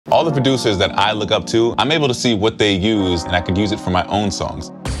All the producers that I look up to, I'm able to see what they use and I could use it for my own songs.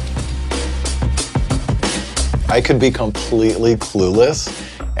 I could be completely clueless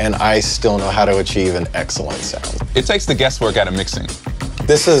and I still know how to achieve an excellent sound. It takes the guesswork out of mixing.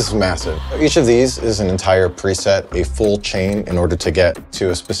 This is massive. Each of these is an entire preset, a full chain in order to get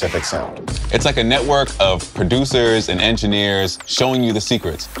to a specific sound. It's like a network of producers and engineers showing you the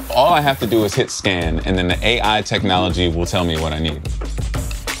secrets. All I have to do is hit scan, and then the AI technology will tell me what I need.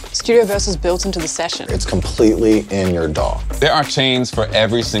 StudioVerse is built into the session. It's completely in your DAW. There are chains for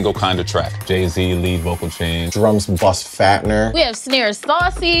every single kind of track. Jay-Z lead vocal chain. Drums bust fattener. We have snare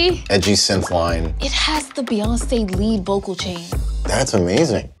saucy. Edgy synth line. It has the Beyonce lead vocal chain. That's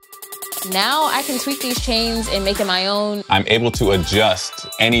amazing. Now I can tweak these chains and make it my own. I'm able to adjust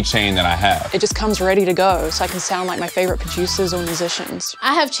any chain that I have. It just comes ready to go, so I can sound like my favorite producers or musicians.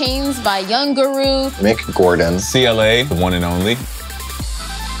 I have chains by Young Guru, Mick Gordon, CLA, the one and only.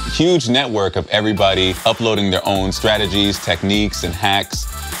 Huge network of everybody uploading their own strategies, techniques, and hacks.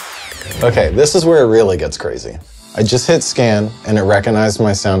 Okay, this is where it really gets crazy. I just hit scan and it recognized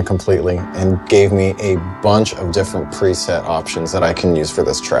my sound completely and gave me a bunch of different preset options that I can use for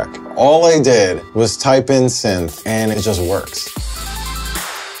this track. All I did was type in synth and it just works.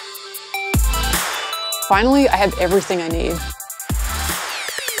 Finally, I have everything I need.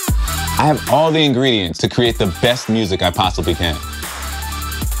 I have all the ingredients to create the best music I possibly can.